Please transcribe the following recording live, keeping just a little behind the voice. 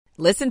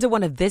Listen to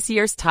one of this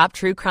year's top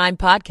true crime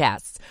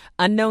podcasts.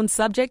 Unknown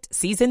Subject,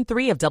 Season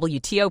 3 of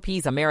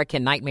WTOP's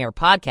American Nightmare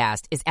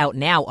podcast is out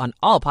now on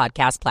all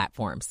podcast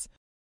platforms.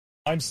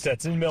 I'm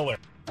Stetson Miller.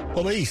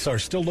 Police are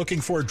still looking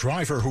for a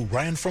driver who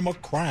ran from a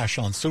crash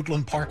on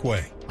Suitland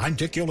Parkway. I'm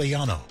Dick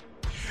Iuliano.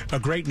 A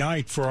great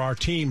night for our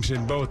teams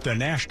in both the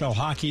National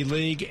Hockey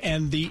League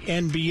and the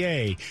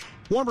NBA.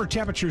 Warmer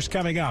temperatures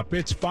coming up.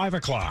 It's 5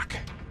 o'clock.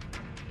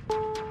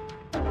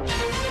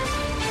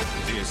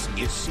 This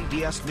is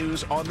CBS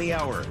News on the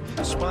Hour,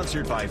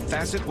 sponsored by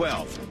Facet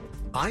Wealth.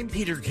 I'm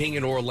Peter King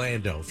in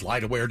Orlando.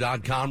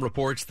 FlightAware.com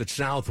reports that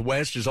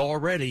Southwest has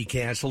already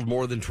canceled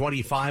more than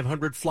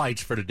 2,500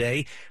 flights for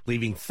today,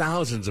 leaving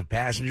thousands of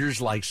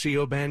passengers like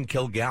Siobhan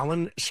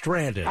Kilgallen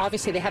stranded.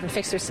 Obviously, they haven't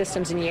fixed their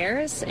systems in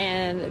years,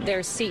 and their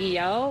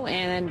CEO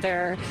and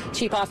their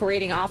chief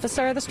operating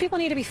officer, those people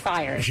need to be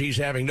fired. She's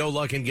having no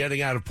luck in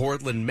getting out of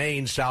Portland,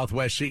 Maine.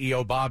 Southwest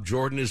CEO Bob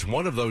Jordan is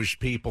one of those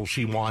people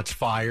she wants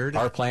fired.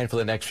 Our plan for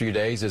the next few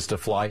days is to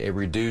fly a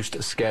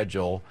reduced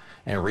schedule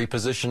and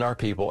reposition our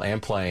people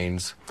and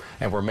planes,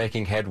 and we're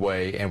making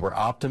headway, and we're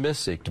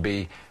optimistic to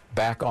be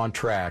back on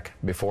track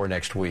before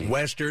next week.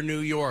 Western New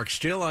York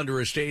still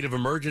under a state of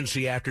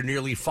emergency after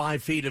nearly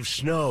 5 feet of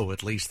snow.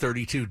 At least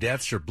 32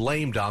 deaths are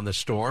blamed on the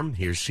storm.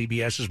 Here's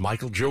CBS's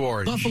Michael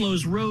George.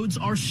 Buffalo's roads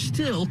are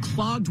still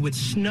clogged with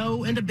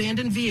snow and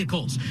abandoned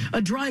vehicles.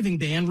 A driving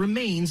ban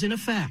remains in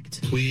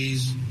effect.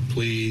 Please,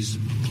 please,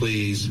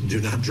 please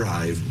do not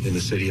drive in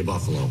the city of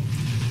Buffalo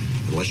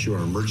unless you are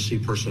emergency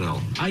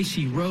personnel.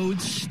 Icy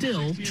roads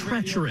still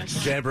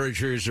treacherous.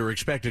 Temperatures are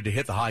expected to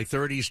hit the high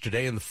 30s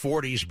today and the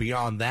 40s.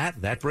 Beyond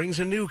that brings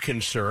a new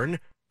concern: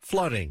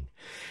 flooding.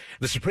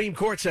 The Supreme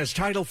Court says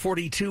Title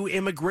 42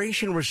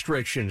 immigration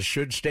restrictions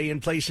should stay in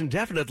place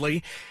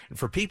indefinitely. And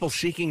for people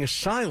seeking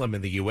asylum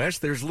in the U.S.,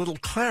 there's little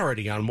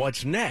clarity on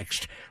what's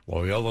next.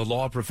 Loyola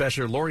Law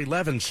professor Lori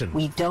Levinson.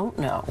 We don't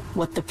know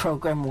what the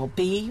program will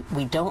be.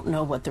 We don't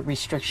know what the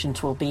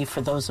restrictions will be for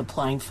those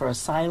applying for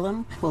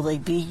asylum. Will they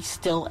be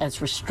still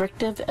as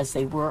restrictive as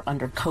they were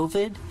under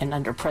COVID and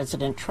under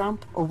President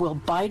Trump? Or will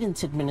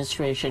Biden's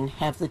administration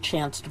have the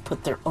chance to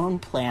put their own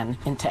plan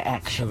into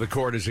action? The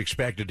court is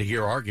expected to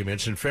hear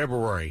arguments in February.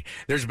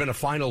 There's been a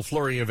final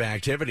flurry of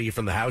activity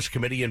from the House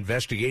committee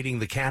investigating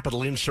the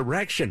Capitol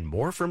insurrection.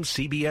 More from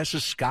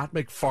CBS's Scott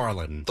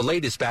McFarland. The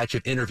latest batch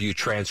of interview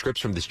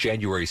transcripts from this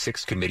January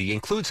 6th committee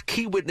includes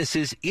key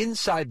witnesses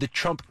inside the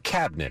Trump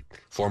cabinet.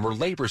 Former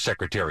Labor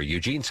Secretary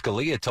Eugene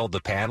Scalia told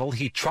the panel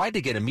he tried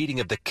to get a meeting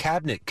of the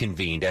cabinet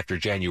convened after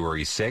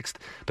January 6th,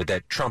 but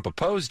that Trump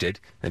opposed it,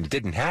 and it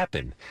didn't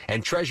happen.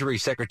 And Treasury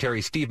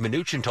Secretary Steve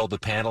Mnuchin told the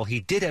panel he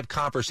did have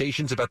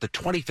conversations about the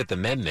 25th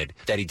Amendment,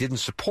 that he didn't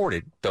support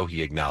it, though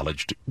he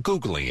acknowledged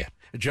Googling it.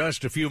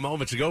 Just a few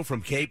moments ago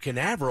from Cape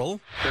Canaveral.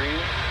 3, 2, 1.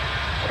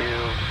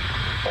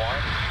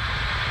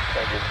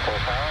 Engines full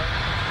power.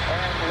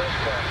 And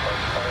liftoff of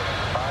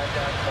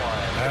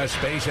Starlink 5-1. A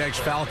SpaceX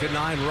Falcon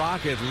 9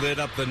 rocket lit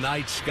up the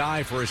night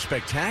sky for a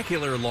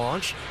spectacular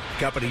launch.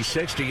 The company's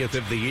 60th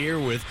of the year,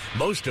 with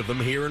most of them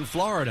here in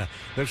Florida.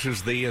 This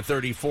is the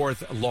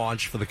 34th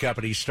launch for the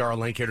company's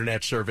Starlink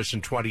internet service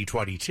in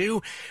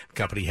 2022. The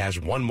company has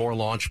one more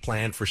launch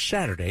planned for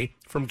Saturday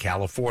from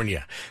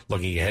California.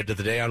 Looking ahead to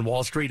the day on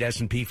Wall Street,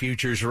 S&P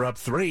futures are up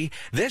 3.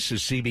 This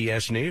is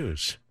CBS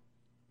News.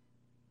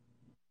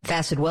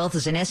 Facet Wealth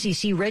is an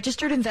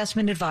SEC-registered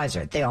investment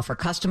advisor. They offer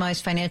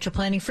customized financial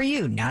planning for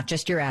you, not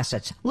just your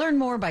assets. Learn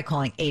more by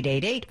calling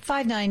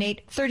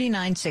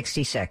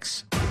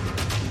 888-598-3966.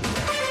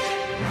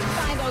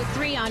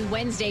 5:03 on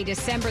Wednesday,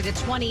 December the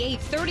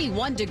 28th,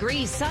 31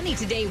 degrees, sunny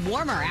today,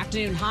 warmer.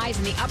 Afternoon highs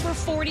in the upper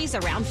 40s,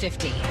 around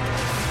 50.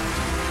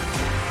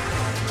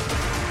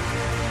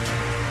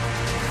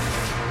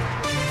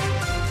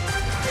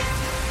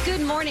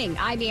 Good morning.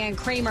 I'm Ann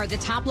Kramer. The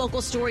top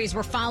local stories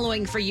we're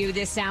following for you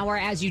this hour.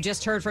 As you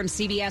just heard from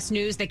CBS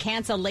News, the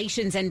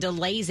cancellations and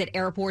delays at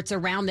airports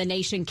around the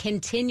nation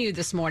continue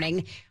this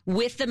morning,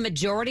 with the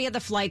majority of the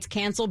flights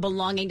canceled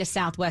belonging to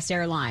Southwest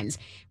Airlines,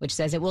 which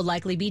says it will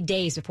likely be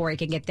days before it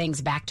can get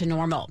things back to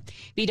normal.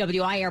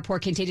 BWI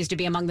Airport continues to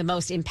be among the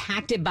most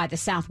impacted by the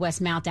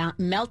Southwest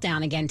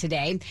meltdown again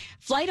today.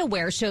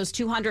 FlightAware shows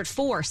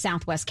 204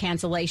 Southwest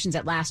cancellations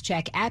at last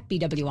check at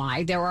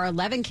BWI. There are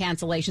 11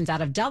 cancellations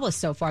out of Dulles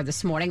so far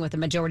this morning, with the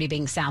majority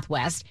being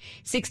Southwest.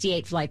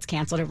 68 flights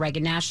canceled at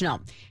Reagan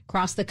National.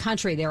 Across the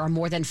country, there are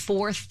more than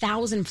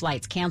 4,000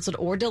 flights canceled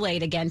or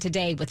delayed again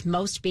today, with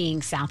most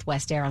being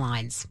Southwest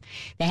Airlines.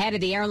 The head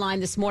of the airline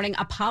this morning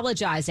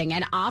apologizing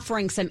and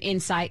offering some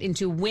insight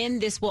into when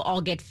this will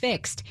all get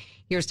fixed.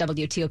 Here's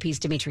WTOP's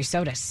Dimitri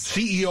Sotis.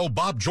 CEO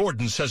Bob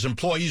Jordan says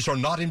employees are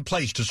not in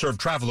place to serve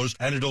travelers,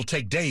 and it'll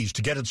take days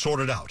to get it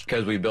sorted out.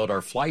 Because we build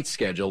our flight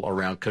schedule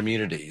around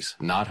communities,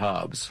 not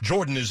hubs.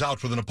 Jordan is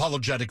out with an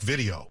apologetic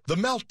video. The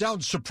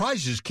meltdown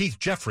surprises Keith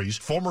Jeffries,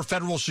 former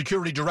federal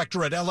security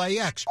director at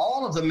LAX.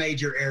 All of the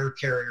major air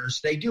carriers,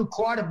 they do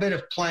quite a bit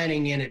of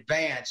planning in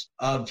advance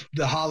of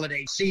the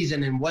holiday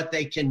season and what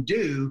they can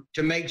do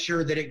to make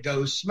sure that it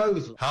goes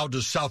smoothly. How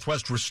does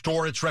Southwest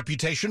restore its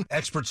reputation?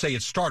 Experts say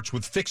it starts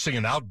with fixing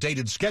an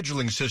outdated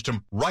scheduling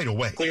system right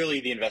away. Clearly,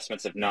 the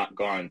investments have not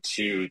gone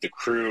to the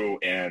crew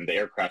and the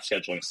aircraft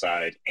scheduling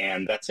side,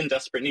 and that's in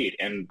desperate need.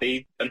 And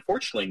they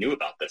unfortunately knew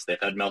about this.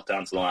 They've had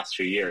meltdowns in the last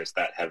few years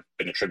that have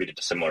been attributed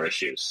to similar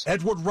issues.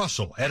 Edward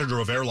Russell, editor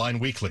of Airline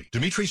Weekly.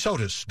 Dimitri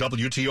Sotis,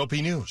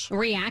 WTOP News.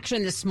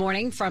 Reaction this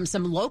morning from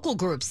some local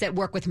groups that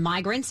work with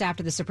migrants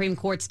after the Supreme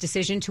Court's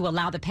decision to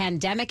allow the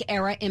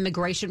pandemic-era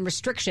immigration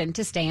restriction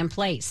to stay in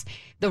place.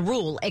 The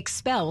rule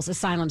expels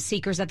asylum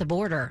seekers at the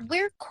border.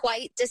 We're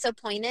quite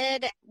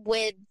disappointed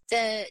with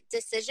the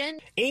decision.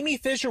 Amy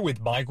Fisher with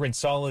Migrant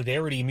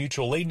Solidarity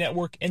Mutual Aid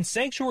Network and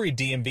Sanctuary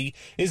DMV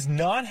is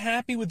not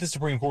happy with the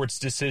Supreme Court's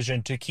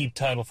decision to keep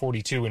Title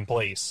 42 in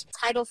place.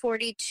 Title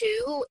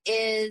 42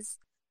 is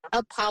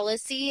a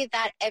policy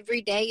that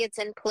every day it's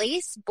in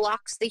place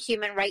blocks the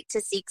human right to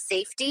seek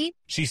safety.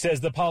 She says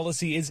the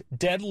policy is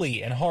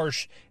deadly and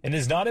harsh and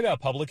is not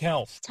about public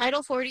health.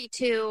 Title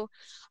 42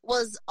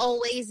 was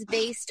always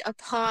based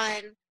upon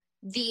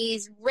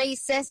these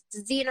racist,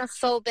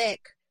 xenophobic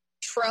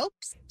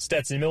tropes.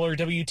 Stetson Miller,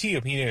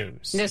 WTOP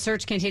News. The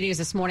search continues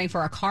this morning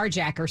for a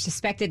carjacker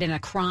suspected in a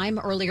crime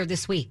earlier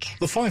this week.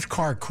 The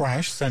 5-car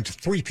crash sent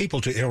 3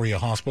 people to area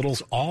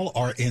hospitals. All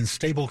are in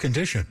stable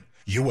condition.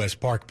 U.S.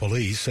 Park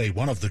Police say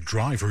one of the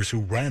drivers who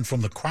ran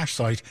from the crash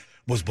site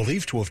was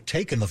believed to have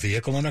taken the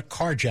vehicle in a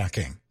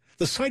carjacking.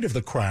 The site of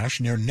the crash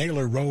near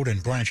Naylor Road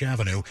and Branch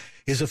Avenue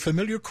is a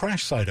familiar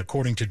crash site,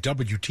 according to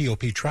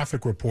WTOP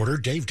traffic reporter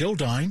Dave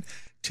Dildine,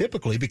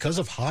 typically because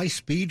of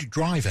high-speed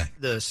driving.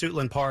 The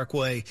Suitland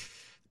Parkway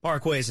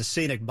is a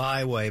scenic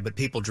byway, but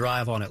people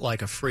drive on it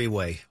like a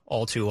freeway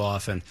all too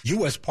often.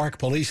 U.S. Park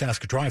Police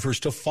ask drivers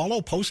to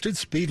follow posted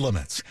speed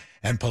limits,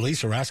 and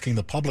police are asking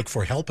the public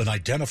for help in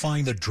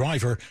identifying the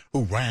driver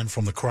who ran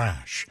from the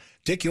crash.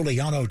 Dick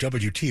Iuliano,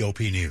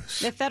 WTOP News.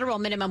 The federal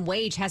minimum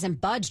wage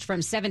hasn't budged from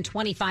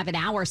 $7.25 an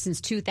hour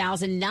since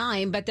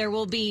 2009, but there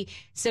will be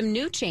some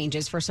new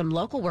changes for some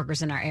local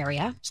workers in our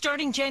area.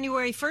 Starting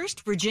January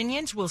 1st,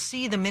 Virginians will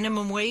see the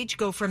minimum wage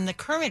go from the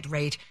current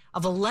rate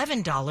of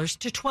 $11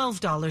 to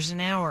 $12 an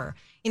hour.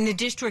 In the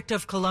District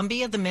of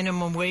Columbia, the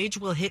minimum wage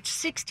will hit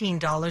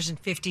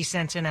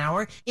 $16.50 an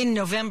hour. In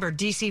November,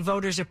 D.C.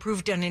 voters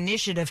approved an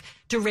initiative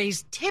to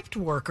raise tipped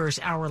workers'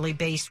 hourly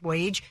base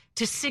wage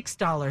to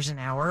 $6 an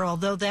hour,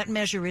 although that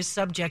measure is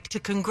subject to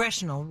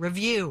congressional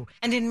review.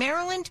 And in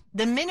Maryland,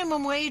 the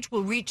minimum wage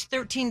will reach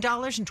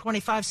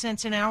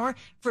 $13.25 an hour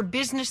for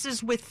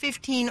businesses with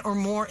 15 or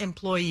more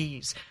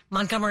employees.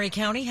 Montgomery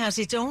County has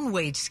its own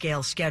wage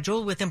scale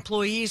schedule, with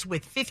employees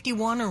with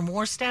 51 or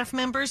more staff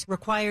members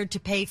required to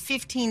pay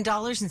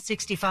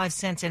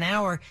 $15.65 an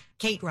hour.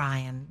 Kate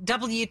Ryan,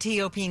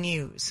 WTOP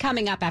News.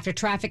 Coming up after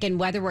traffic and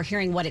weather, we're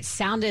hearing what it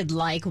sounded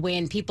like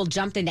when people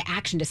jumped into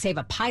action to save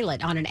a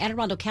pilot on an Anne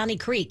Arundel County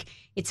creek.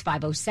 It's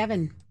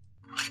 5:07.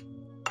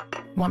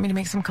 Want me to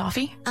make some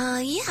coffee?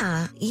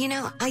 Yeah. You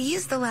know, I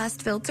used the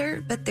last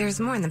filter, but there's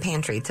more in the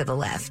pantry to the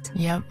left.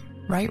 Yep.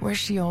 Right where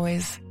she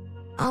always...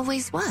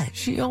 Always what?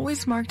 She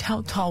always marked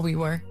how tall we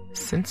were,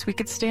 since we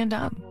could stand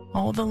up.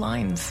 All the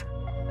lines.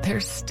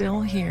 They're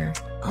still here.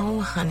 Oh,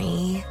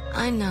 honey.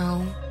 I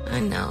know.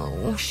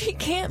 She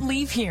can't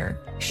leave here.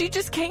 She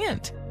just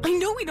can't. I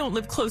know we don't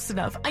live close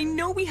enough. I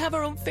know we have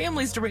our own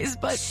families to raise,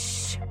 but...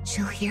 Shh.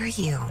 She'll hear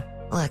you.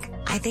 Look,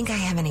 I think I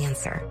have an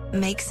answer.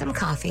 Make some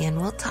coffee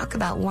and we'll talk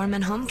about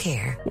Warman Home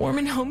Care.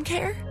 Warman Home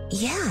Care?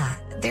 Yeah,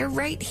 they're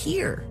right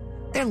here.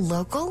 They're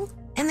local,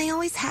 and they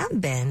always have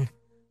been.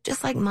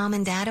 Just like Mom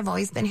and Dad have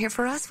always been here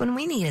for us when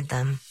we needed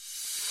them.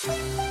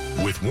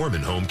 With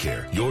Warman Home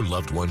Care, your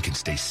loved one can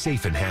stay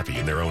safe and happy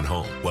in their own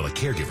home, while a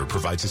caregiver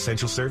provides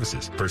essential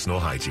services, personal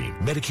hygiene,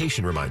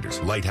 medication reminders,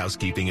 light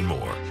housekeeping, and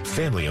more.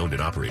 Family owned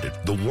and operated,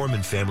 the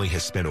Warman family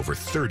has spent over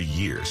 30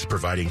 years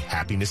providing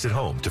happiness at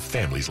home to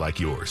families like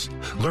yours.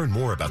 Learn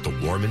more about the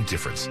Warman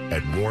difference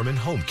at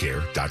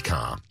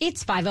warmanhomecare.com.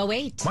 It's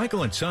 5:08.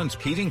 Michael and Son's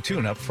heating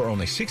tune-up for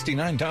only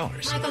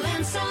 $69. Michael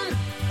and Son.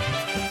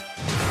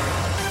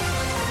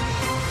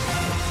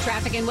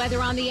 Traffic and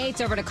weather on the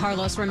 8s. Over to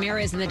Carlos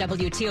Ramirez in the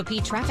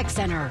WTOP Traffic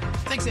Center.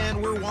 Thanks,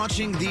 Ann. We're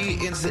watching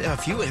a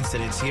few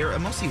incidents here,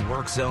 mostly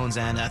work zones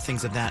and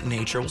things of that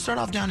nature. We'll start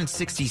off down in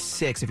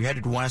 66. If you're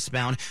headed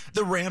westbound,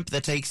 the ramp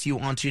that takes you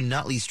onto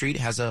Nutley Street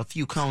has a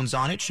few cones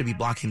on it. Should be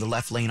blocking the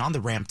left lane on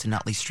the ramp to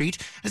Nutley Street.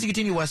 As you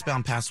continue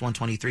westbound past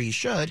 123, you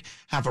should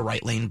have a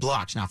right lane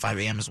blocked. Now, 5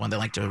 a.m. is when they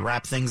like to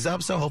wrap things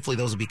up, so hopefully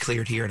those will be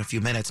cleared here in a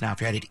few minutes. Now,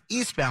 if you're headed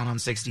eastbound on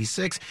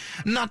 66,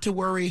 not to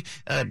worry.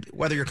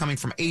 Whether you're coming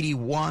from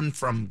 81,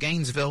 from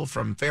Gainesville,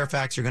 from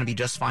Fairfax, you're going to be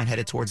just fine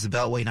headed towards the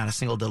Beltway. Not a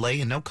single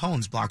delay and no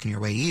cones blocking your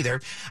way either.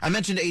 I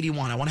mentioned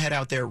 81. I want to head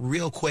out there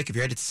real quick. If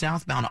you're headed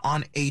southbound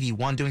on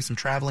 81, doing some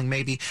traveling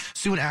maybe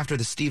soon after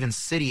the Stevens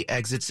City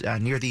exits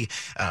near the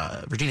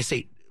Virginia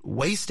State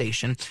Way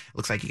Station.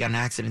 Looks like you got an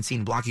accident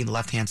scene blocking the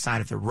left-hand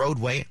side of the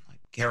roadway.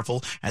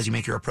 careful as you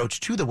make your approach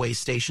to the way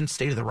station.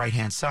 Stay to the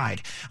right-hand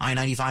side.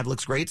 I-95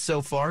 looks great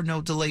so far.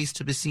 No delays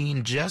to be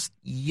seen just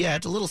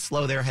yet. A little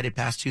slow there headed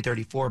past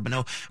 234, but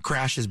no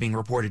crashes being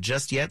reported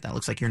just yet. That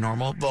looks like your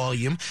normal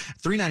volume.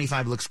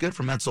 395 looks good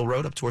from Edsel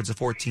Road up towards the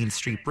 14th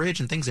Street Bridge,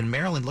 and things in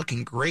Maryland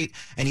looking great.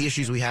 Any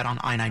issues we had on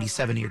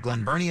I-97 near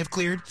Glen Burnie have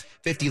cleared.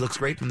 50 looks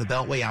great from the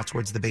Beltway out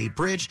towards the Bay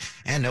Bridge,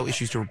 and no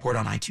issues to report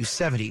on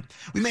I-270.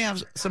 We may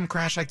have some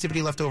crash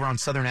activity left over on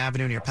Southern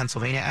Avenue near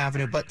Pennsylvania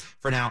Avenue, but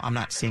for now, I'm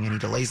not seeing any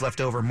delays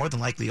left over. More than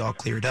likely all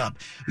cleared up.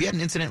 We had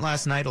an incident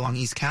last night along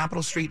East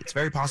Capitol Street. It's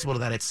very possible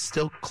that it's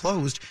still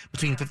closed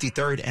between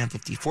 53rd and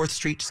 54th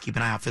Street. Just keep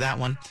an eye out for that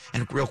one.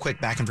 And real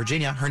quick, back in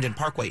Virginia, Herndon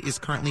Parkway is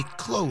currently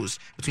closed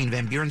between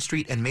Van Buren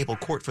Street and Maple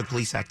Court for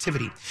police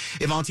activity.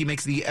 Ivanti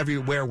makes the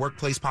everywhere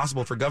workplace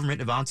possible for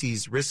government.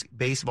 Ivanti's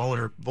risk-based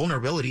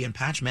vulnerability and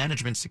patch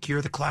management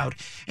secure the cloud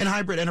and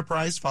hybrid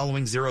enterprise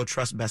following zero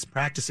trust best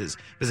practices.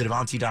 Visit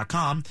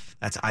Ivanti.com.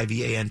 That's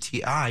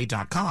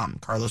IVANTI.com.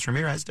 Carlos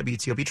Ramirez,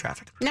 WTOP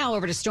Traffic. Now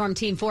over to Storm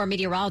Team 4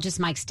 meteorologist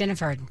Mike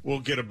Stiniford. We'll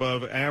get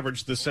above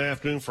average this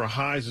afternoon for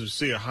highs as we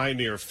see a high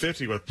near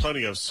 50 with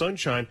plenty of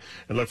sunshine,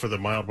 and look for the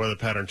mild weather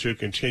pattern to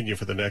continue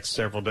for the next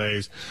several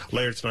days.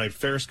 Later tonight,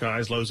 fair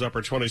skies, lows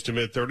upper 20s to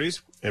mid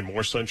 30s, and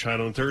more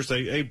sunshine on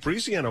Thursday. A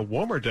breezy and a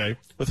warmer day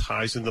with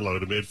highs in the low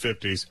to mid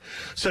 50s.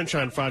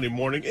 Sunshine Friday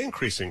morning,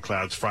 increasing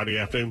clouds Friday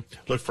afternoon.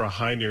 Look for a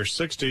high near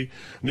 60.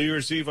 New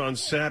Year's Eve on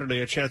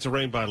Saturday, a chance of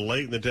rain by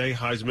late in the day,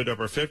 highs mid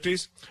upper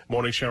 50s.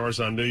 Morning showers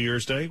on New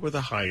Year's Day with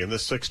a high in the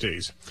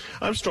 60s.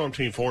 I'm Storm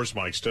Team 4's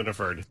Mike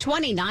Stiniford.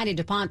 29 in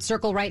DuPont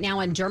Circle right now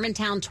in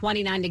Germantown,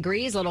 29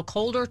 degrees. A little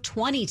colder,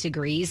 20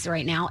 degrees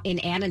right now in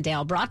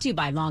Annandale. Brought to you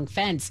by Long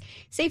Fence.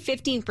 Save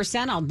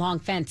 15% on Long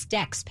Fence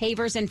decks,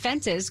 pavers, and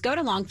fences. Go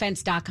to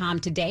longfence.com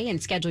today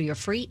and schedule your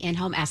free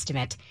in-home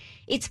estimate.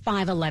 It's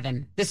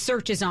 5:11. The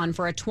search is on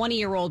for a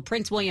 20-year-old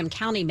Prince William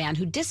County man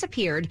who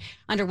disappeared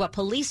under what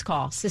police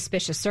call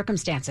suspicious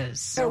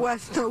circumstances. There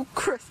was no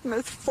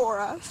Christmas for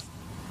us.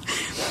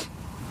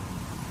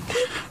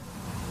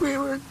 We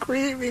were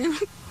grieving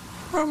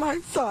for my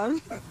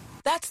son.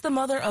 That's the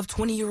mother of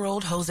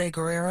 20-year-old Jose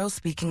Guerrero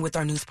speaking with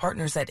our news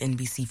partners at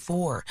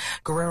NBC4.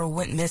 Guerrero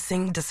went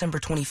missing December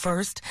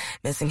 21st,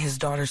 missing his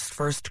daughter's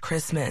first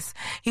Christmas.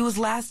 He was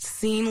last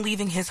seen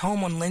leaving his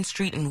home on Lynn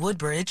Street in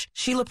Woodbridge.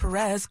 Sheila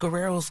Perez,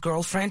 Guerrero's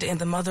girlfriend and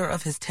the mother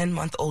of his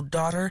 10-month-old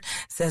daughter,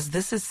 says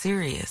this is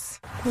serious.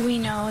 We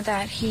know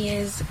that he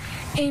is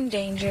in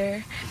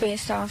danger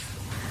based off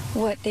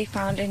what they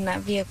found in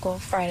that vehicle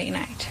Friday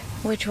night,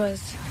 which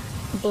was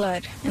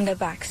blood in the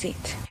back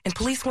seat. And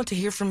police want to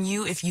hear from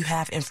you if you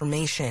have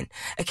information.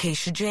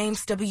 Acacia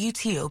James,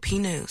 WTOP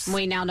News.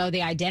 We now know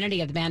the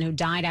identity of the man who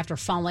died after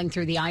falling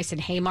through the ice in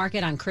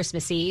Haymarket on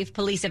Christmas Eve.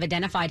 Police have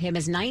identified him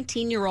as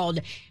 19-year-old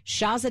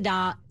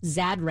Shahzada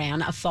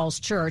Zadran of Falls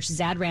Church.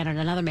 Zadran and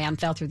another man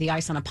fell through the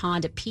ice on a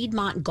pond at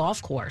Piedmont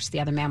Golf Course.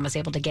 The other man was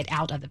able to get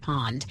out of the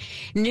pond.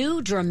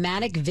 New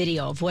dramatic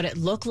video of what it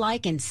looked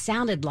like and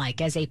sounded like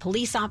as a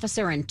police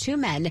officer and two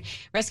men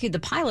rescued the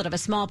pilot of a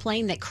small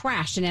plane that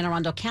crashed in Anne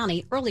Arundel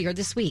County earlier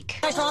this week.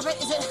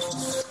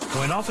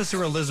 When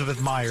Officer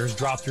Elizabeth Myers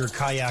dropped her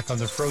kayak on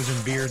the frozen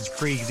Beards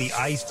Creek, the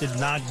ice did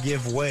not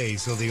give way,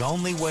 so the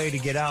only way to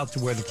get out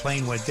to where the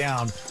plane went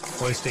down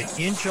was to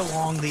inch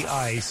along the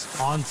ice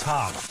on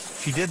top.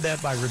 She did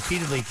that by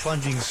repeatedly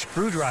plunging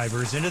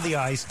screwdrivers into the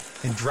ice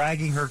and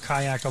dragging her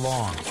kayak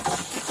along.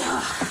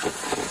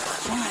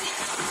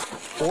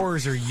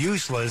 Oars are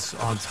useless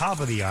on top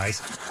of the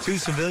ice. Two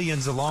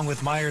civilians, along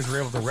with Myers,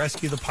 were able to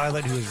rescue the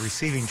pilot, who is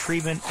receiving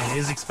treatment and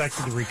is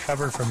expected to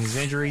recover from his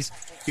injuries.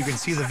 You can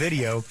see the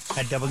video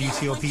at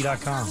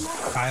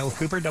WTOP.com. Kyle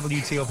Cooper,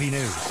 WTOP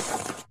News.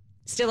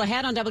 Still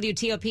ahead on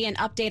WTOP, an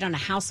update on a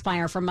house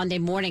fire from Monday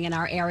morning in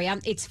our area.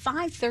 It's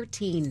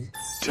 5:13.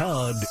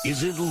 Todd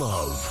is in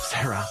love.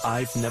 Sarah,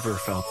 I've never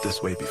felt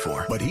this way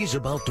before. But he's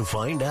about to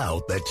find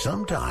out that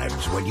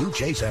sometimes when you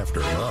chase after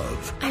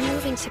love, I'm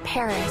moving to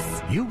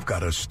Paris. You've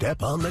got to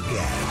step on the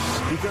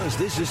gas. Because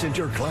this isn't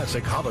your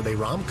classic holiday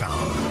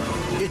rom-com.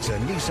 It's a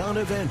Nissan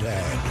event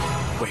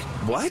ad. Wait,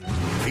 what?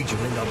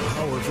 Featuring a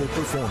powerful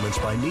performance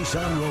by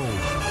Nissan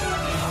Rogue.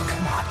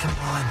 Oh, come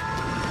on.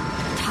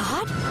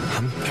 Todd?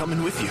 I'm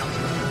coming with you.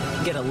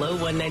 Get a low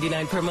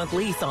 $199 per month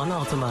lease on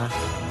Altima.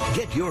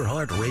 Get your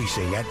heart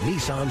racing at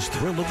Nissan's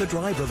Thrill of the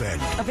Drive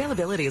event.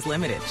 Availability is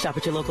limited. Shop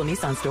at your local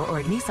Nissan store or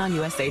at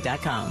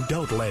nissanusa.com.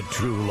 Don't let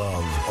true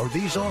love or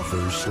these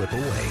offers slip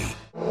away.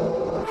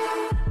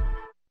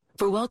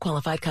 For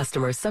well-qualified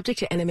customers, subject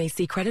to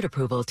NMAC credit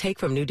approval, take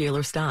from new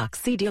dealer stock.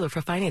 See dealer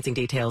for financing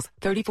details.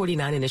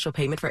 $30.49 initial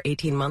payment for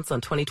 18 months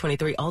on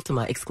 2023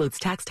 Altima excludes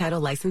tax,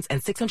 title, license,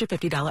 and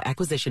 $650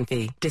 acquisition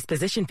fee.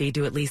 Disposition fee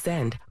due at lease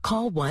end.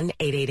 Call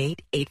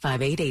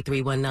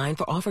 1-888-858-8319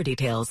 for offer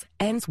details.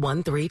 Ends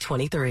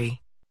 1/3/23.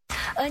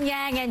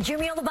 Eun-Yang and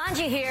Jumio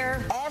Labanji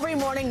here. Every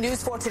morning,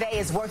 News 4 Today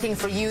is working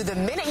for you the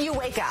minute you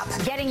wake up.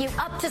 Getting you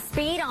up to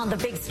speed on the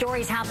big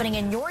stories happening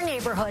in your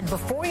neighborhood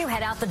before you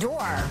head out the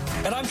door.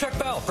 And I'm Chuck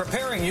Bell,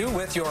 preparing you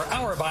with your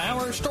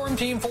hour-by-hour Storm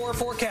Team 4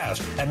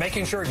 forecast and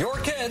making sure your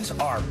kids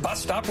are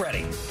bus stop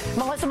ready.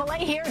 Melissa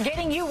Millay here,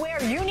 getting you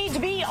where you need to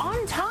be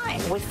on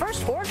time with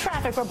First 4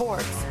 traffic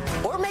reports.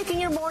 We're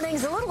making your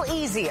mornings a little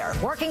easier.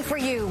 Working for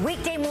you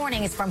weekday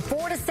mornings from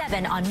 4 to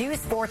 7 on News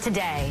 4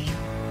 Today.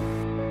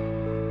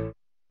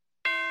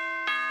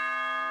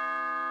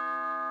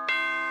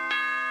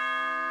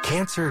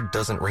 Cancer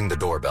doesn't ring the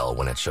doorbell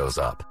when it shows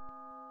up.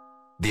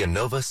 The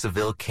Inova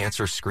Seville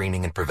Cancer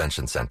Screening and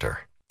Prevention Center,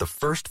 the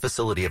first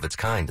facility of its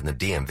kind in the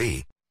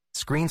DMV,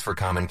 screens for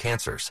common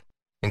cancers,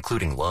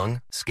 including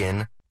lung,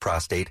 skin,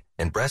 prostate,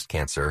 and breast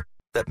cancer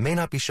that may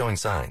not be showing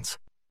signs.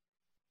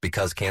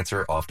 Because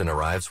cancer often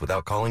arrives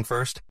without calling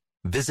first,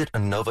 visit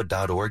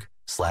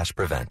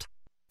inova.org/prevent.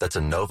 That's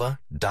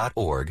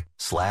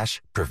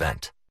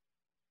inova.org/prevent.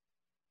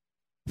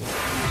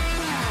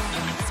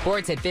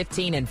 Sports at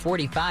 15 and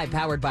 45,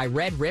 powered by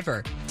Red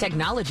River.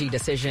 Technology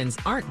decisions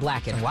aren't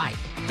black and white.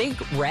 Think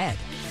red.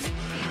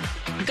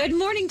 Good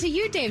morning to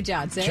you, Dave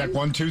Johnson. Check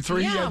 1, 2,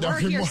 3. Yeah, we're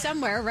here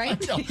somewhere,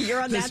 right?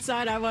 You're on that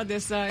side, I'm on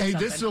this side. Hey,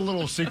 this is a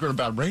little secret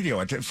about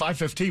radio. At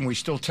 5:15, we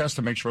still test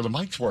to make sure the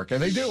mics work,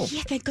 and they do.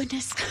 Yeah, thank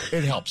goodness.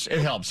 It helps. It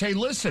helps. Hey,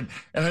 listen,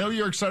 and I know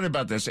you're excited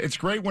about this. It's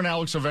great when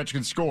Alex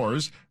Ovechkin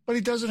scores, but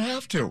he doesn't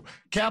have to.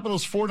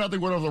 Capitals 4-0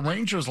 win over the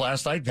Rangers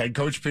last night. Head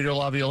coach Peter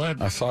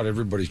Laviolette. I thought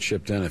everybody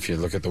chipped in. If you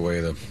look at the way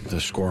the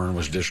scoring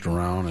was dished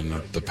around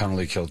and the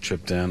penalty kill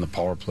chipped in, the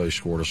power play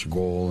scored us a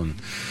goal, and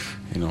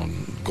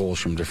goals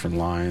from different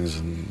lines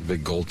and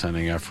big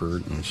goaltending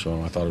effort, and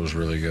so I thought it was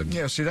really good.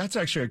 Yeah, see, that's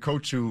actually a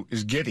coach who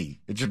is giddy.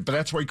 But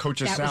that's why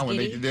coaches sound when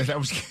they. That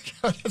was.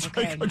 That's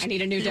okay, I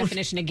need a new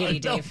definition of giddy,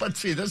 Dave. But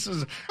see, this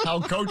is how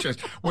coaches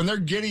when they're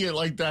giddy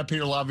like that.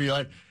 Peter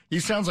Laviolette. He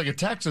sounds like a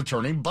tax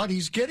attorney, but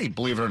he's giddy,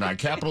 believe it or not.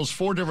 Capitals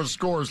 4 different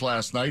scores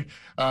last night.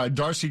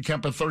 Darcy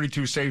Kemper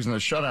 32 saves in the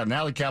shutout.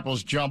 Now the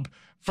Capitals jump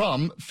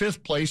from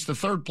 5th place to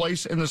 3rd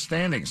place in the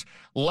standings.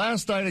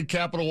 Last night at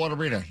Capital One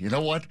Arena, you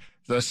know what?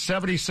 The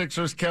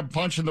 76ers kept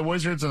punching the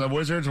Wizards, and the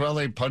Wizards, well,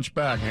 they punched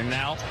back. And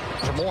now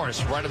for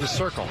Morris, right of the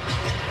circle.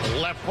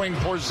 Left wing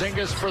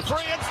Porzingis for 3.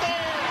 It's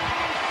there!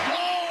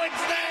 Oh,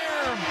 it's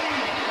there!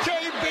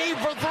 JB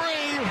for 3.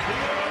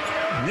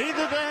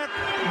 Neither that.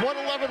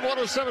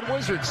 111-107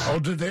 Wizards. Oh,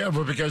 did they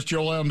ever? Because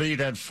Joel Embiid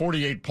had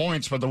 48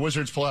 points, but the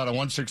Wizards pull out a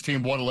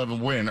 116-111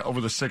 win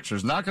over the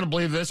Sixers. Not going to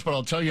believe this, but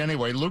I'll tell you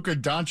anyway. Luka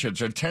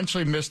Doncic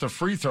intentionally missed a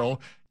free throw,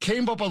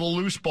 came up with a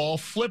loose ball,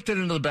 flipped it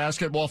into the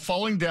basket while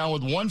falling down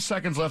with 1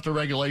 second left of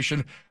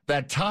regulation.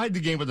 That tied the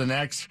game with the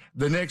Knicks,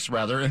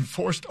 and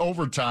forced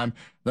overtime.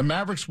 The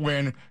Mavericks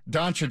win.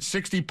 Doncic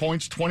 60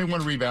 points,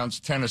 21 rebounds,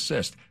 10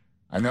 assists.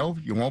 I know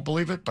you won't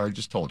believe it, but I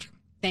just told you.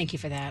 Thank you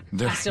for that.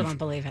 I still don't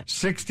believe it.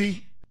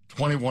 60,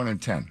 21,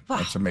 and 10. Wow.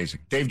 That's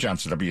amazing. Dave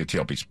Johnson,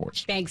 WTOP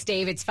Sports. Thanks,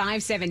 Dave. It's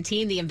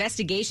 5:17. The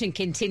investigation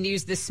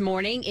continues this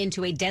morning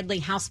into a deadly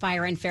house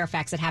fire in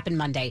Fairfax that happened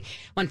Monday.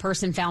 One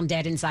person found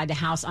dead inside the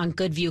house on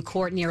Goodview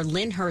Court near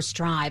Lyndhurst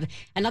Drive.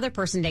 Another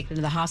person taken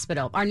to the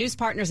hospital. Our news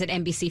partners at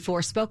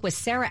NBC4 spoke with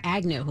Sarah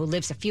Agnew, who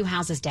lives a few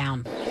houses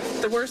down.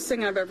 The worst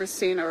thing I've ever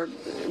seen or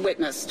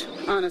witnessed,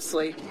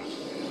 honestly.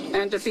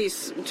 And to be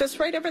just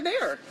right over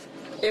there.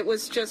 It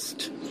was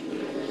just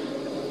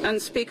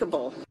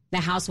unspeakable. The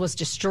house was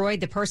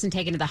destroyed. The person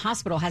taken to the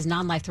hospital has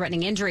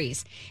non-life-threatening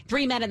injuries.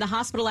 3 men in the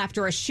hospital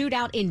after a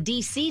shootout in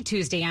D.C.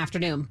 Tuesday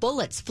afternoon.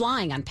 Bullets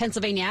flying on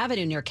Pennsylvania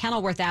Avenue near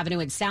Kenilworth Avenue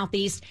in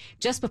Southeast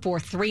just before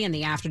 3 in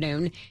the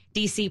afternoon.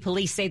 D.C.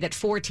 police say that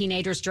 4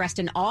 teenagers dressed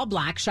in all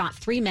black shot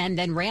 3 men,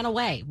 then ran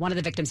away. One of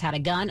the victims had a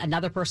gun.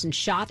 Another person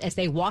shot as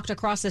they walked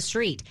across the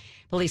street.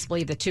 Police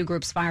believe the 2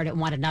 groups fired at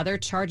one another.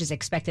 Charges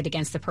expected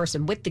against the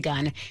person with the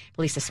gun.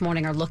 Police this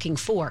morning are looking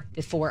for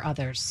the 4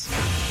 others.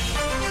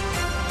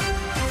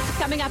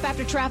 Coming up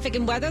after traffic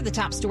and weather, the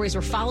top stories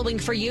we're following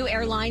for you.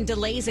 Airline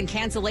delays and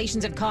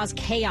cancellations have caused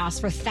chaos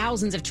for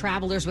thousands of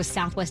travelers, with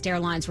Southwest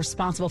Airlines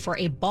responsible for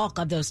a bulk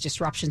of those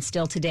disruptions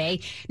still today.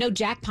 No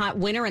jackpot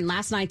winner in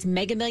last night's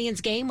Mega Millions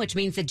game, which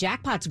means the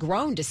jackpot's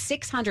grown to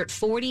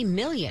 $640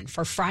 million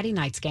for Friday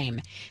night's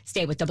game.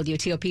 Stay with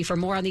WTOP for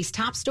more on these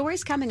top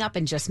stories coming up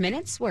in just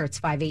minutes, where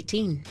it's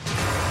 5:18.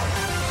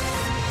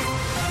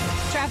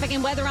 Traffic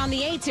and weather on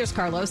the 8s. Here's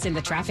Carlos in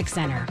the traffic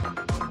center.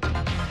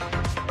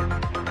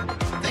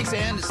 Thanks,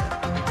 Ann.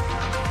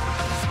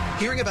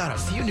 Hearing about a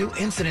few new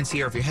incidents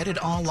here. If you're headed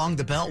all along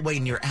the Beltway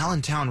near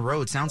Allentown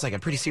Road, sounds like a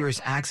pretty serious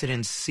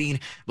accident scene,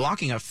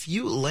 blocking a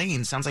few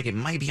lanes. Sounds like it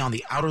might be on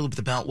the outer loop of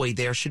the Beltway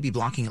there. Should be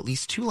blocking at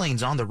least 2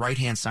 lanes on the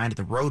right-hand side of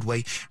the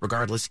roadway.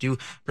 Regardless, do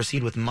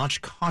proceed with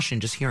much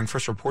caution. Just hearing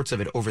first reports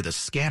of it over the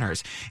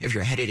scanners. If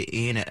you're headed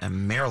in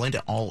Maryland,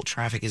 all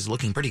traffic is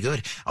looking pretty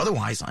good.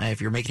 Otherwise,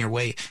 if you're making your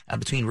way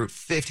between Route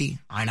 50,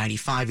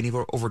 I-95, and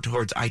even over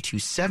towards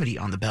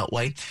I-270 on the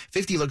Beltway,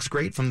 50 looks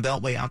great from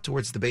Beltway out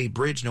towards the Bay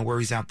Bridge. No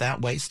worries out that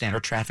that way.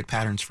 Standard traffic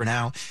patterns for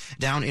now.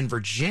 Down in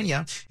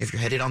Virginia, if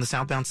you're headed on the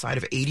southbound side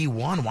of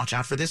 81, watch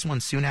out for this one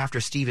soon after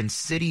Stevens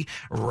City,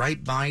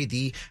 right by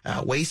the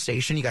way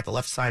station. You got the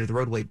left side of the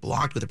roadway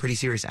blocked with a pretty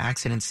serious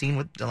accident scene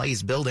with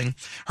delays building.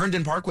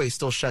 Herndon Parkway is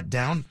still shut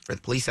down for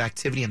the police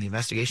activity and the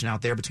investigation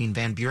out there between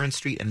Van Buren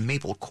Street and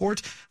Maple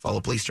Court.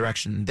 Follow police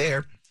direction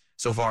there.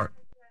 So far,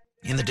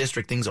 in the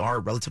district, things are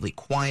relatively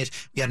quiet.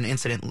 We had an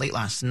incident late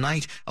last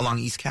night along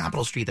East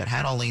Capitol Street that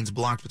had all lanes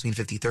blocked between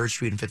 53rd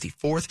Street and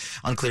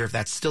 54th. Unclear if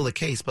that's still the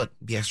case, but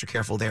be extra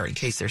careful there in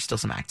case there's still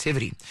some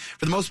activity.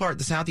 For the most part,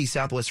 the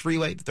Southeast-Southwest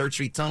Freeway, the 3rd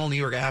Street Tunnel, New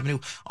York Avenue,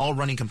 all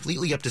running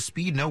completely up to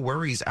speed. No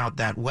worries out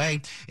that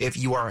way. If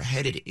you are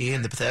headed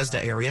in the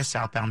Bethesda area,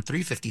 southbound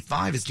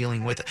 355 is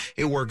dealing with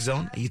a work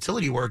zone, a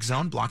utility work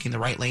zone, blocking the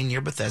right lane near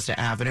Bethesda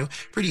Avenue.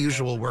 Pretty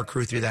usual work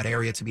crew through that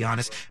area, to be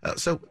honest,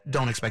 so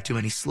don't expect too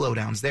many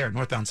slowdowns there.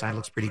 Northbound side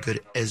looks pretty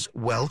good as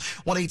well.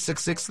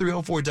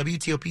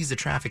 1-866-304-WTOP is the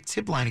traffic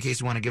tip line in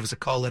case you want to give us a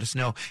call. Let us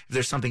know if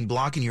there's something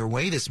blocking your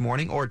way this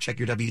morning, or check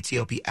your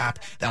WTOP app.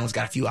 That one's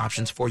got a few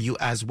options for you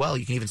as well.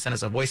 You can even send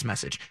us a voice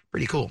message.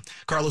 Pretty cool.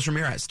 Carlos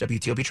Ramirez,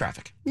 WTOP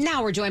Traffic.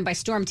 Now we're joined by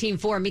Storm Team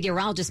 4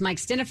 meteorologist Mike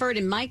Stiniford.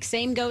 And Mike,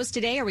 same goes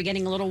today. Are we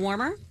getting a little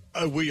warmer?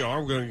 We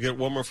are. We're going to get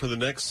warmer for the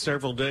next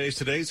several days.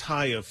 Today's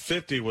high of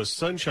 50 with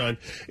sunshine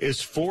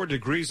is 4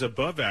 degrees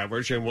above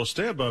average and will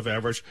stay above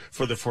average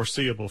for the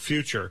foreseeable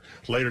future.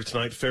 Later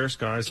tonight, fair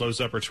skies,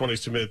 lows upper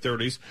 20s to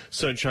mid-30s.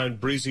 Sunshine,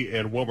 breezy,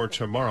 and warmer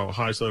tomorrow.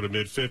 Highs low to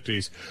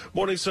mid-50s.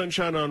 Morning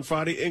sunshine on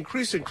Friday.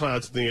 Increasing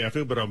clouds in the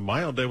afternoon, but a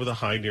mild day with a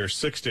high near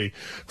 60.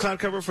 Cloud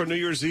cover for New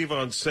Year's Eve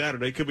on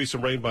Saturday. Could be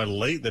some rain by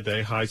late in the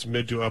day. Highs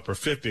mid to upper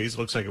 50s.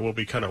 Looks like it will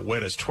be kind of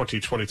wet as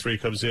 2023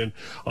 comes in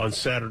on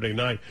Saturday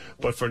night.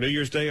 But for New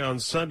Year's Day on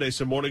Sunday,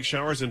 some morning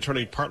showers and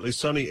turning partly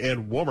sunny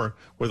and warmer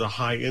with a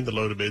high in the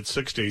low to mid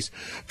 60s.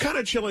 Kind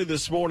of chilly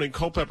this morning.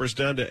 Culpeper's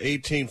down to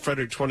 18,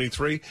 Frederick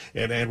 23,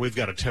 and we've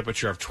got a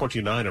temperature of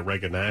 29 at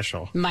Reagan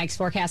National. Mike's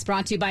forecast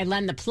brought to you by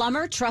Len the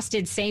Plumber.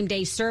 Trusted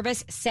same-day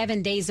service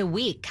 7 days a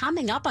week.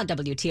 Coming up on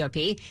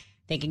WTOP.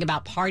 Thinking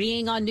about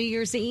partying on New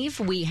Year's Eve?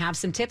 We have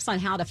some tips on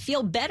how to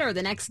feel better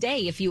the next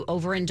day if you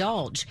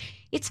overindulge.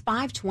 It's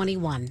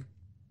 5:21.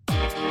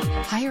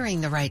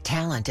 Hiring the right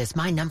talent is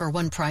my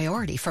 #1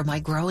 priority for my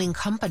growing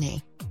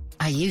company.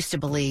 I used to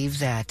believe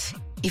that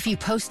if you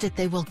post it,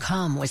 they will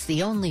come was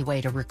the only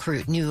way to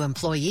recruit new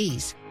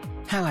employees.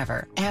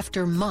 However,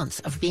 after months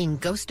of being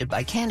ghosted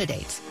by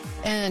candidates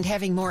and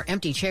having more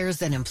empty chairs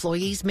than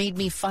employees made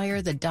me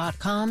fire the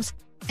 .coms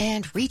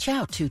and reach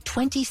out to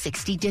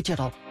 2060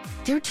 Digital.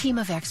 Their team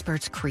of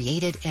experts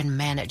created and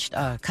managed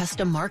a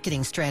custom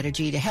marketing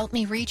strategy to help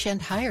me reach and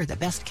hire the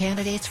best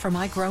candidates for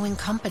my growing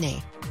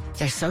company.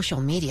 Their social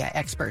media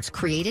experts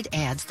created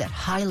ads that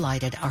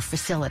highlighted our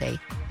facility.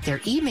 Their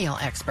email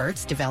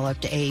experts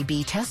developed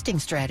A/B testing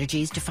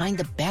strategies to find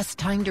the best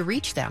time to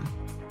reach them.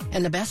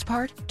 And the best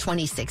part,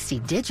 2060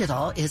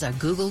 Digital is a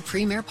Google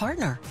Premier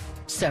partner.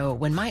 So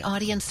when my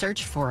audience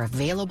searched for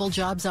available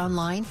jobs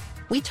online,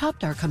 we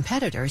topped our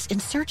competitors in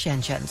search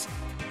engines.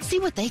 See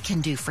what they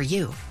can do for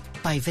you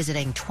by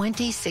visiting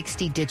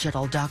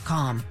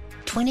 2060digital.com.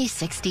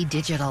 2060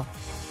 Digital,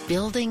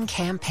 building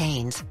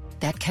campaigns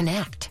that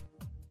connect.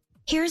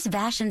 Here's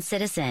Vashon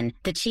Citizen,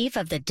 the chief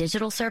of the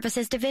Digital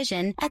Services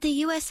Division at the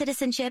U.S.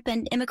 Citizenship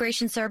and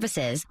Immigration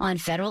Services on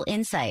Federal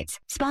Insights,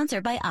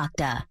 sponsored by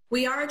Okta.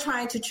 We are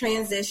trying to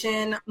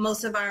transition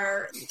most of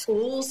our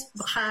tools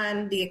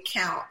behind the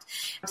account.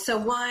 So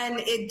one,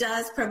 it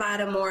does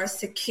provide a more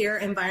secure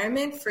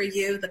environment for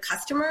you, the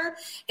customer,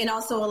 and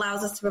also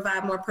allows us to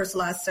provide more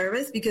personalized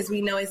service because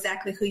we know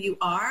exactly who you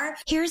are.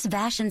 Here's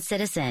Vashon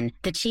Citizen,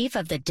 the chief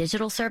of the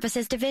Digital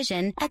Services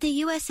Division at the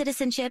U.S.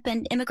 Citizenship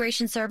and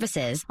Immigration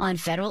Services on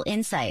Federal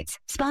Insights,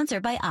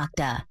 sponsored by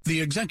Okta.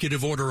 The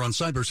executive order on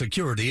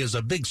cybersecurity is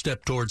a big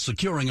step towards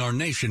securing our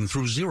nation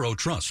through zero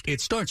trust.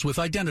 It starts with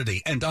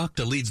identity, and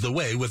Okta leads the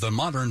way with a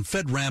modern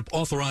FedRAMP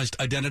authorized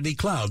identity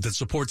cloud that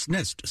supports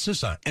NIST,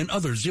 CISA, and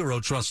other zero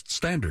trust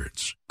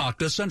standards.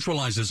 Okta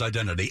centralizes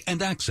identity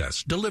and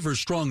access, delivers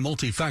strong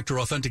multi-factor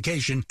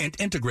authentication, and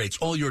integrates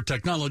all your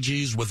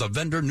technologies with a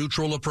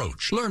vendor-neutral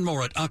approach. Learn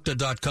more at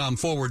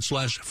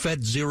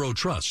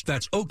okta.com/FedZeroTrust.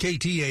 That's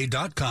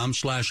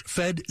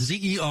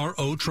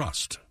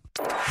OKTA.com/FedZeroTrust.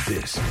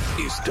 This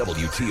is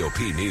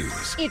WTOP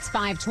News. It's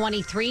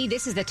 5:23.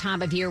 This is the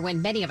time of year when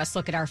many of us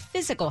look at our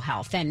physical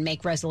health and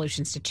make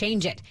resolutions to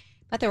change it.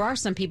 But there are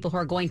some people who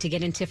are going to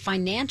get into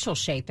financial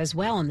shape as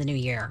well in the new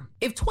year.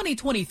 If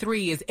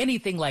 2023 is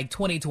anything like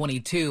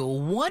 2022,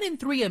 1 in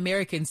 3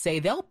 Americans say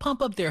they'll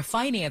pump up their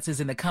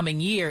finances in the coming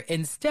year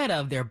instead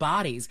of their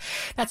bodies.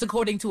 That's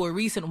according to a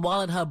recent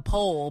Wallet Hub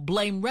poll,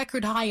 blame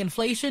record high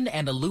inflation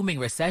and a looming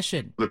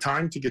recession. The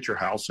time to get your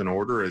house in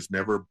order has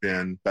never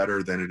been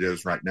better than it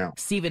is right now.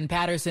 Stephen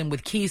Patterson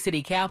with Key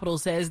City Capital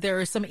says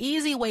there are some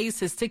easy ways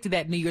to stick to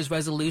that New Year's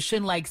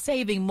resolution, like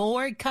saving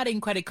more,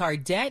 cutting credit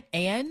card debt,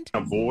 and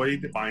avoid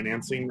avoid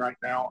financing right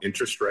now.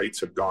 Interest rates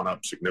have gone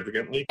up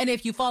significantly. And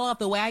if you fall off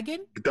the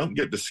wagon? Don't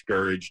get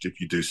discouraged if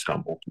you do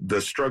stumble.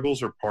 The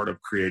struggles are part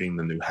of creating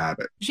the new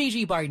habit.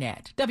 Gigi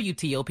Barnett,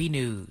 WTOP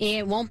News.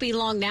 It won't be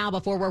long now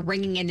before we're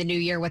ringing in the new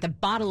year with a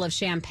bottle of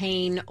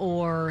champagne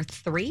or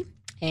 3.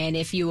 And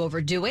if you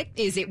overdo it,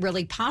 is it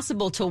really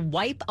possible to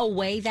wipe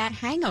away that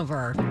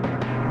hangover?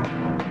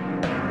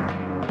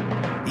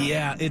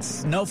 Yeah,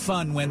 it's no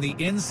fun when the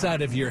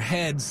inside of your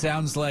head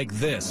sounds like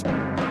this.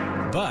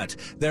 But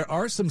there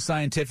are some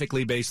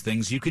scientifically based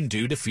things you can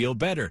do to feel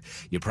better.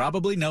 You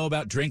probably know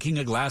about drinking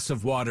a glass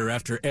of water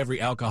after every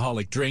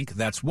alcoholic drink.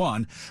 That's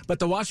one. But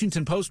the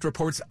Washington Post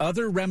reports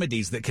other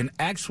remedies that can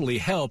actually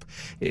help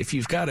if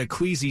you've got a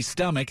queasy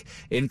stomach.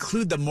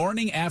 Include the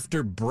morning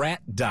after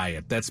brat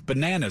diet. That's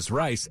bananas,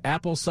 rice,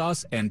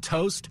 applesauce, and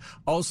toast.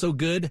 Also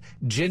good,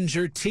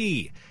 ginger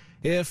tea.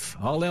 If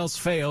all else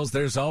fails,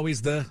 there's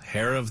always the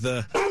hair of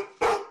the...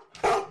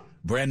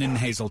 Brennan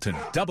Hazelton,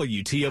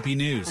 WTOP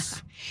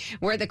News.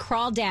 Where the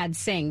Crawdads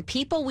sing,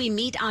 People We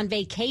Meet on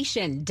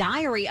Vacation,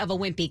 Diary of a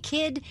Wimpy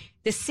Kid,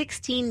 The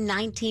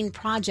 1619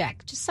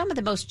 Project. Just some of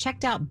the most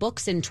checked out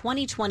books in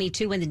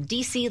 2022 in the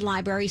D.C.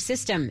 library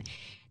system.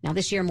 Now,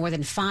 this year, more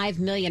than 5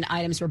 million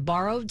items were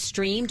borrowed,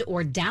 streamed,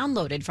 or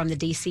downloaded from the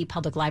D.C.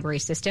 Public Library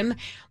system.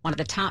 One of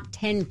the top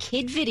 10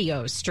 kid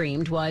videos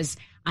streamed was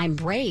I'm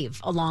Brave,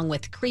 along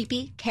with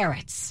Creepy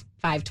Carrots.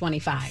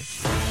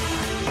 525.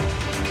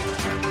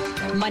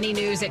 Money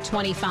news at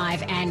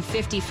 25 and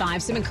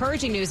 55. Some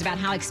encouraging news about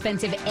how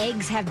expensive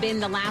eggs have been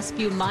the last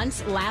few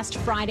months. Last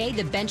Friday,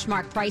 the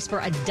benchmark price for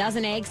a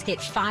dozen eggs hit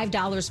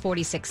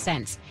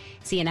 $5.46.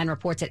 CNN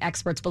reports that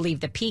experts believe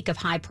the peak of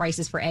high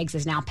prices for eggs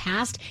is now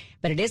past,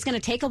 but it is going to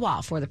take a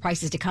while for the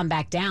prices to come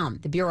back down.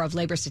 The Bureau of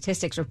Labor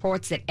Statistics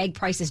reports that egg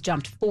prices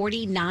jumped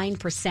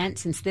 49%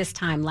 since this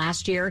time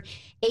last year.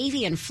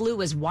 Avian flu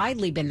has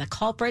widely been the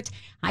culprit.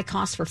 High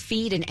costs for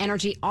feed and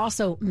energy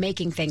also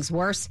making things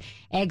worse.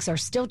 Eggs are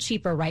still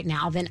cheaper right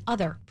now than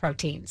other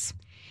proteins.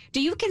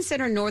 Do you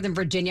consider Northern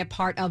Virginia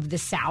part of the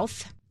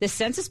South? The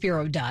Census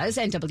Bureau does,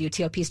 and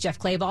WTOP's Jeff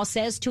Clayball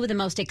says 2 of the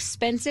most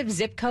expensive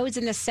zip codes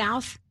in the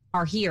South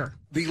are here.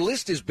 The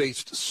list is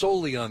based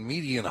solely on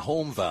median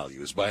home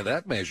values. By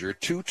that measure,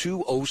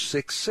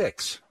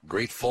 22066.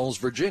 Great Falls,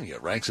 Virginia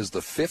ranks as the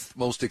 5th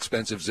most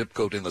expensive zip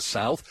code in the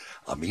South,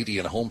 a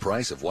median home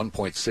price of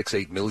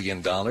 $1.68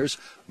 million.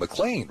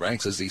 McLean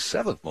ranks as the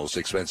 7th most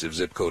expensive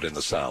zip code in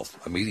the South,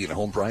 a median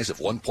home price of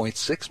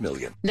 $1.6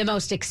 million. The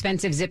most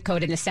expensive zip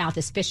code in the South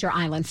is Fisher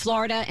Island,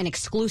 Florida, an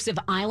exclusive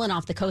island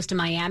off the coast of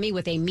Miami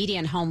with a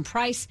median home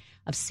price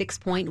of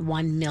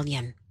 $6.1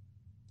 million.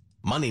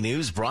 Money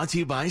News brought to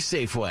you by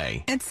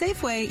Safeway. At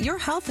Safeway, your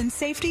health and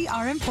safety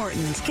are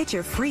important. Get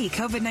your free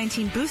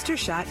COVID-19 booster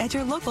shot at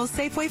your local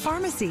Safeway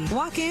pharmacy.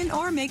 Walk in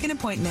or make an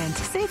appointment.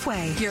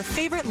 Safeway, your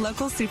favorite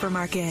local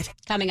supermarket.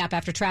 Coming up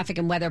after traffic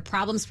and weather,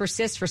 problems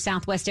persist for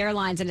Southwest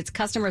Airlines and its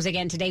customers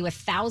again today with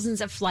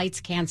thousands of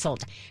flights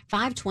canceled.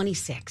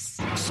 526.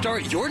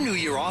 Start your new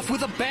year off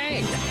with a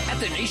bang at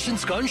the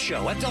Nation's Gun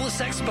Show at Dulles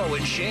Expo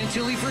in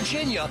Chantilly,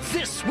 Virginia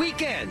this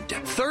weekend.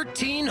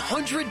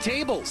 1,300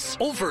 tables,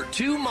 over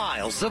 2 miles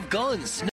of guns.